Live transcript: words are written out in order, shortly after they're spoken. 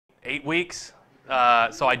8 weeks.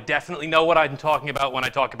 So I definitely know what I'm talking about when I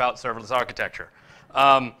talk about serverless architecture.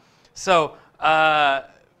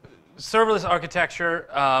 Serverless architecture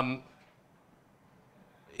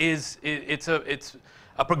it's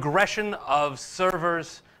a progression of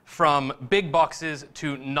servers from big boxes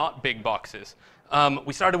to not big boxes.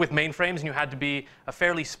 We started with mainframes, and you had to be a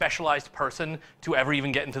fairly specialized person to ever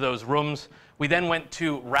even get into those rooms. We then went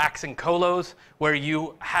to racks and colos, where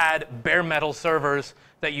you had bare metal servers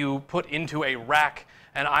that you put into a rack,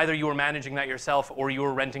 and either you were managing that yourself or you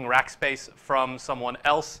were renting rack space from someone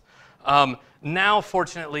else. Now,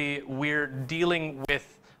 fortunately, we're dealing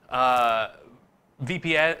with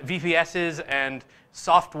VPSs and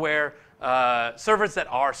software, servers that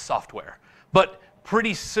are software. But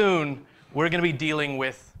pretty soon, we're going to be dealing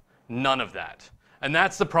with none of that. And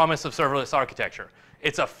that's the promise of serverless architecture.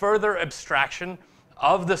 It's a further abstraction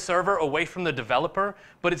of the server away from the developer,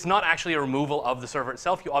 but it's not actually a removal of the server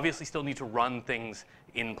itself. You obviously still need to run things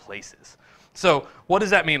in places. So what does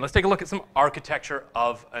that mean? Let's take a look at some architecture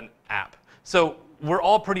of an app. So we're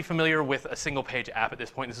all pretty familiar with a single page app at this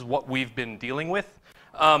point. This is what we've been dealing with.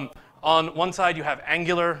 On one side, you have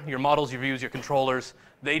Angular, your models, your views, your controllers.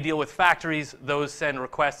 They deal with factories. Those send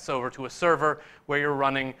requests over to a server where you're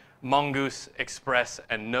running Mongoose, Express,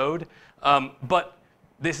 and Node. But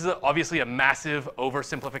this is obviously a massive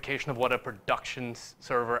oversimplification of what a production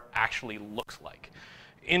server actually looks like.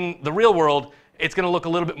 In the real world, it's going to look a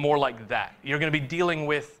little bit more like that. You're going to be dealing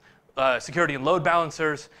with security and load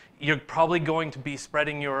balancers. You're probably going to be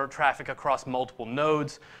spreading your traffic across multiple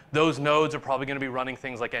nodes. Those nodes are probably going to be running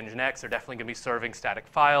things like Nginx. They're definitely going to be serving static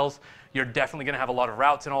files. You're definitely going to have a lot of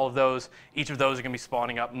routes in all of those. Each of those are going to be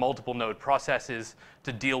spawning up multiple node processes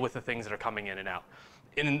to deal with the things that are coming in and out.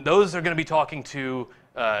 And those are going to be talking to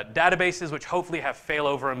databases, which hopefully have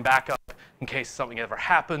failover and backup in case something ever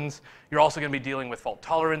happens. You're also going to be dealing with fault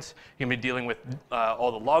tolerance. You're going to be dealing with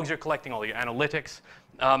all the logs you're collecting, all your analytics,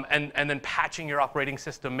 and then patching your operating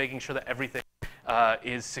system, making sure that everything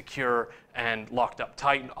is secure and locked up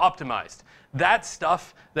tight and optimized. That's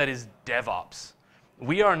stuff that is DevOps.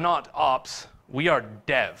 We are not ops. We are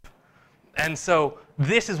dev. And so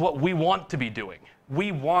this is what we want to be doing.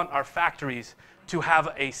 We want our factories to have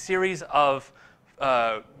a series of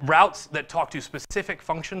routes that talk to specific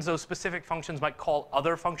functions. Those specific functions might call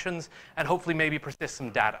other functions and hopefully maybe persist some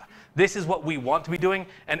data. This is what we want to be doing,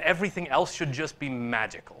 and everything else should just be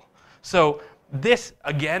magical. So this,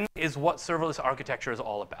 again, is what serverless architecture is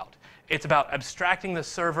all about. It's about abstracting the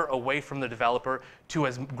server away from the developer to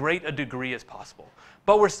as great a degree as possible.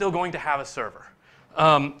 But we're still going to have a server.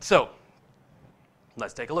 So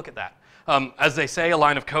let's take a look at that. As they say, a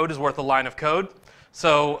line of code is worth a line of code.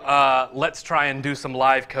 So let's try and do some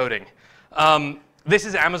live coding. This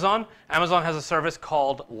is Amazon. Amazon has a service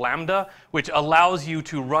called Lambda, which allows you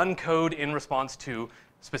to run code in response to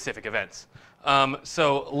specific events.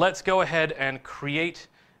 So let's go ahead and create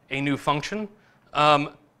a new function.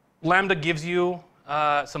 Lambda gives you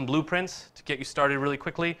some blueprints to get you started really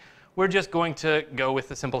quickly. We're just going to go with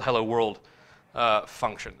the simple hello world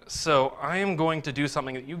function. So I am going to do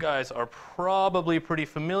something that you guys are probably pretty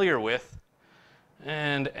familiar with.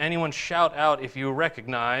 And anyone shout out if you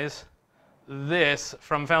recognize this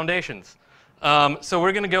from Foundations. So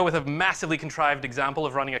we're going to go with a massively contrived example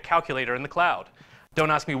of running a calculator in the cloud.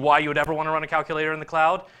 Don't ask me why you would ever want to run a calculator in the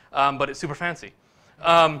cloud, but it's super fancy.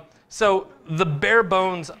 So the bare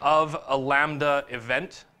bones of a Lambda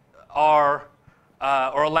event are,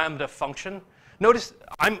 or a Lambda function. Notice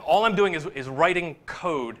all I'm doing is writing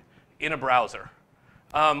code in a browser.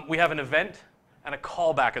 We have an event and a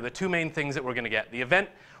callback are the two main things that we're going to get. The event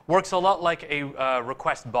works a lot like a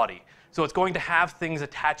request body. So it's going to have things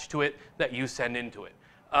attached to it that you send into it.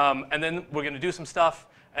 And then we're going to do some stuff,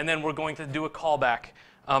 and then we're going to do a callback.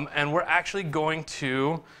 And we're actually going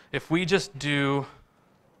to, if we just do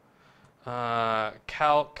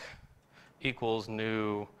calc equals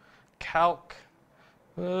new calc,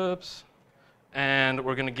 oops, and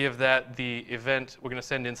we're going to give that the event, we're going to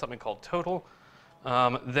send in something called total.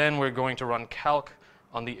 Then we're going to run calc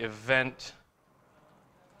on the event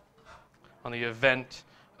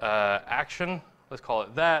action, let's call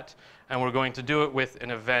it that, and we're going to do it with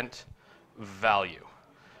an event value.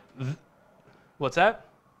 What's that?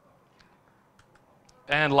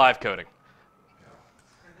 And live coding.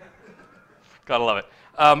 Gotta love it.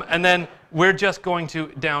 And then we're just going to,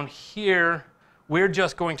 down here, we're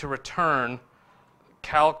just going to return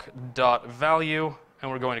calc.value,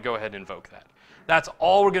 and we're going to go ahead and invoke that. That's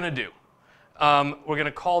all we're going to do. We're going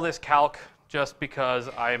to call this calc just because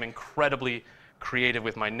I am incredibly creative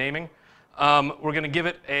with my naming. We're going to give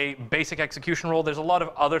it a basic execution role. There's a lot of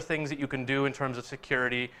other things that you can do in terms of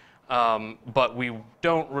security but we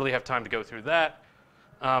don't really have time to go through that.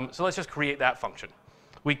 So let's just create that function.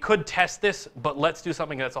 We could test this, but let's do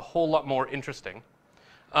something that's a whole lot more interesting.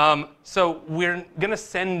 So we're going to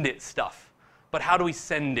send it stuff. But how do we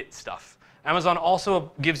send it stuff? Amazon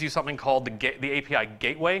also gives you something called the API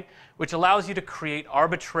gateway, which allows you to create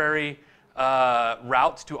arbitrary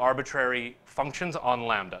routes to arbitrary functions on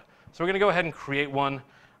Lambda. So we're going to go ahead and create one.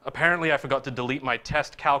 Apparently, I forgot to delete my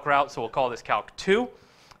test calc route, so we'll call this calc2.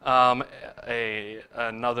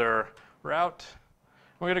 Another route.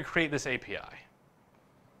 We're going to create this API.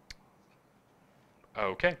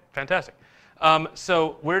 OK, fantastic.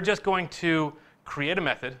 So we're just going to create a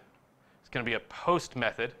method. It's going to be a post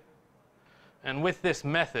method. And with this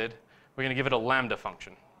method, we're going to give it a Lambda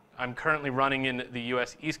function. I'm currently running in the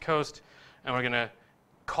US East Coast, and we're going to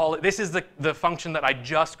call it. This is the function that I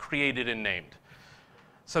just created and named.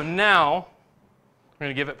 So now we're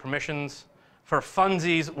going to give it permissions. For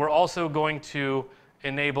funsies, we're also going to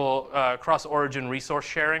enable cross-origin resource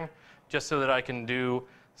sharing, just so that I can do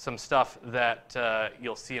some stuff that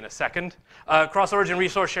you'll see in a second. Cross-origin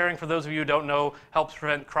resource sharing, for those of you who don't know, helps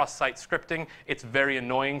prevent cross-site scripting. It's very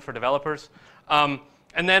annoying for developers. And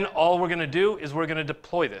then all we're going to do is we're going to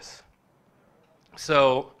deploy this.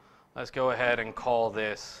 So let's go ahead and call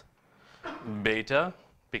this beta,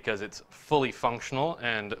 because it's fully functional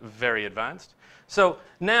and very advanced. So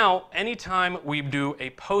now, anytime we do a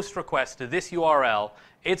post request to this URL,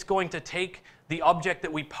 it's going to take the object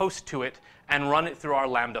that we post to it and run it through our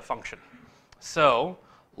Lambda function. So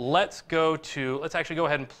let's actually go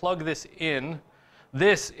ahead and plug this in.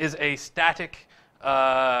 This is a static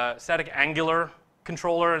Angular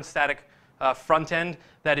controller and static front end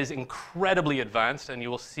that is incredibly advanced, and you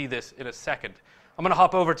will see this in a second. I'm going to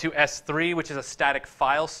hop over to S3, which is a static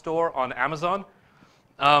file store on Amazon.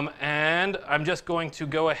 And I'm just going to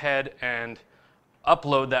go ahead and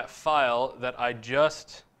upload that file that I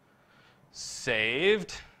just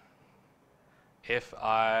saved.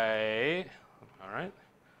 All right,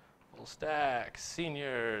 full stack,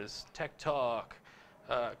 seniors, tech talk,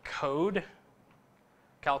 code,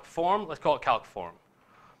 calc form. Let's call it calc form.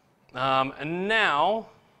 And now,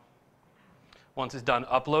 once it's done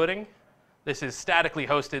uploading, this is statically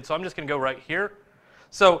hosted, so I'm just going to go right here.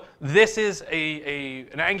 So this is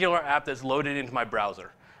an Angular app that's loaded into my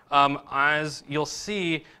browser. As you'll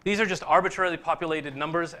see, these are just arbitrarily populated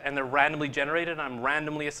numbers, and they're randomly generated. I'm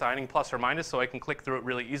randomly assigning plus or minus, so I can click through it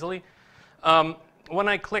really easily. When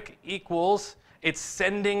I click equals, it's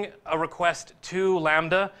sending a request to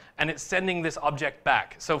Lambda, and it's sending this object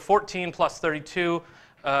back. So 14 plus 32,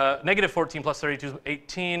 negative 14 plus 32 is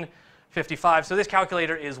 18, 55. So this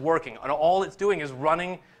calculator is working, and all it's doing is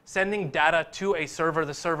sending data to a server.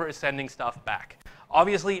 The server is sending stuff back.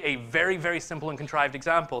 Obviously, a very, very simple and contrived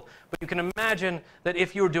example, but you can imagine that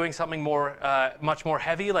if you were doing something much more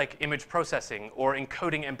heavy, like image processing or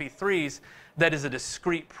encoding MP3s, that is a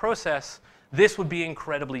discrete process, this would be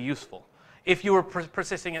incredibly useful. If you were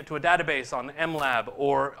persisting it to a database on MLab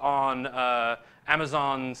or on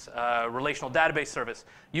Amazon's relational database service,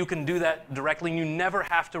 you can do that directly, and you never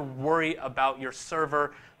have to worry about your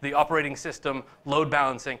server, the operating system, load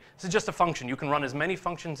balancing. This is just a function. You can run as many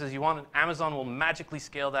functions as you want, and Amazon will magically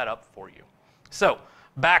scale that up for you. So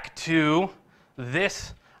back to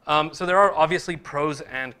this. So there are obviously pros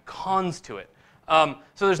and cons to it.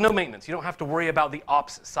 So there's no maintenance. You don't have to worry about the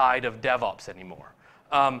ops side of DevOps anymore.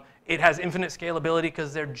 It has infinite scalability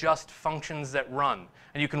because they're just functions that run,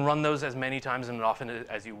 and you can run those as many times and often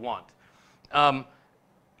as you want.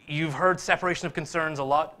 You've heard separation of concerns a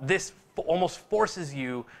lot. This almost forces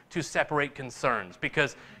you to separate concerns,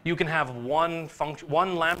 because you can have one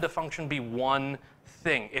Lambda function be one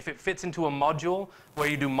thing. If it fits into a module where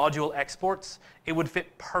you do module exports, it would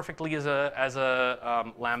fit perfectly as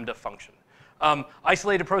a Lambda function.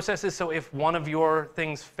 Isolated processes, so if one of your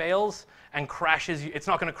things fails and crashes, it's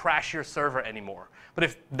not going to crash your server anymore. But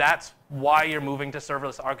if that's why you're moving to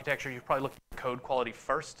serverless architecture, you probably look at code quality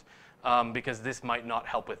first, because this might not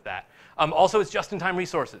help with that. Also, it's just-in-time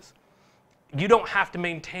resources. You don't have to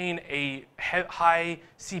maintain a high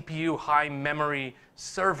CPU, high memory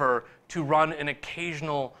server to run an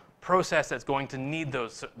occasional process that's going to need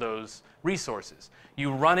those resources.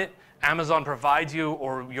 You run it, Amazon provides you,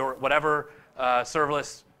 or your whatever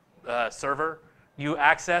serverless server you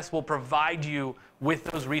access will provide you with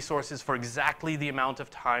those resources for exactly the amount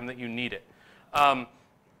of time that you need it.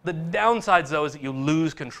 The downsides, though, is that you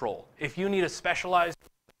lose control. If you need a specialized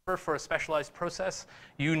server for a specialized process,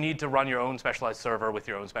 you need to run your own specialized server with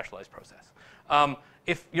your own specialized process.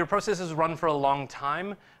 If your processes run for a long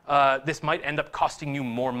time, this might end up costing you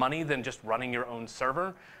more money than just running your own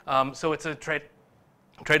server. So it's a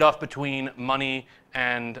trade-off between money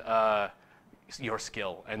and your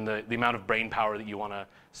skill and the amount of brain power that you want to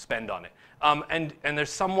spend on it. And there's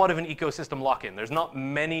somewhat of an ecosystem lock-in. There's not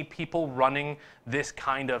many people running this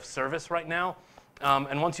kind of service right now.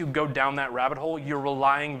 And once you go down that rabbit hole, you're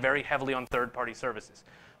relying very heavily on third-party services.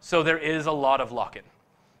 So there is a lot of lock-in.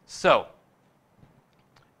 So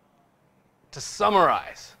to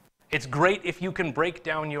summarize, it's great if you can break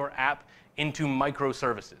down your app into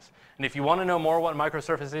microservices. And if you want to know more what a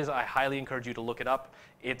microservice is, I highly encourage you to look it up.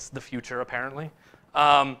 It's the future, apparently.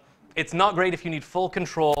 It's not great if you need full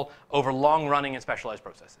control over long-running and specialized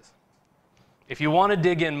processes. If you want to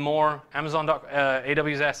dig in more,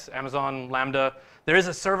 AWS, Amazon, Lambda, there is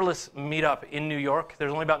a serverless meetup in New York.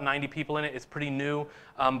 There's only about 90 people in it. It's pretty new,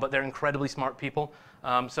 but they're incredibly smart people.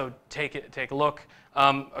 So take a look.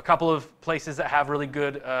 A couple of places that have really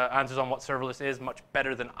good answers on what serverless is, much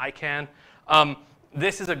better than I can.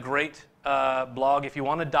 This is a great blog. If you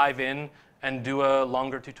want to dive in and do a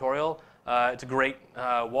longer tutorial, it's a great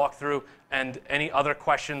walkthrough. And any other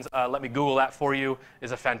questions, let me Google that for you.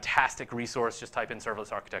 It's a fantastic resource. Just type in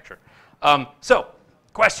serverless architecture. So,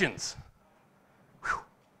 questions? Whew.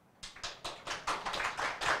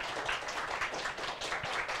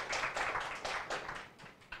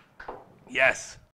 Yes.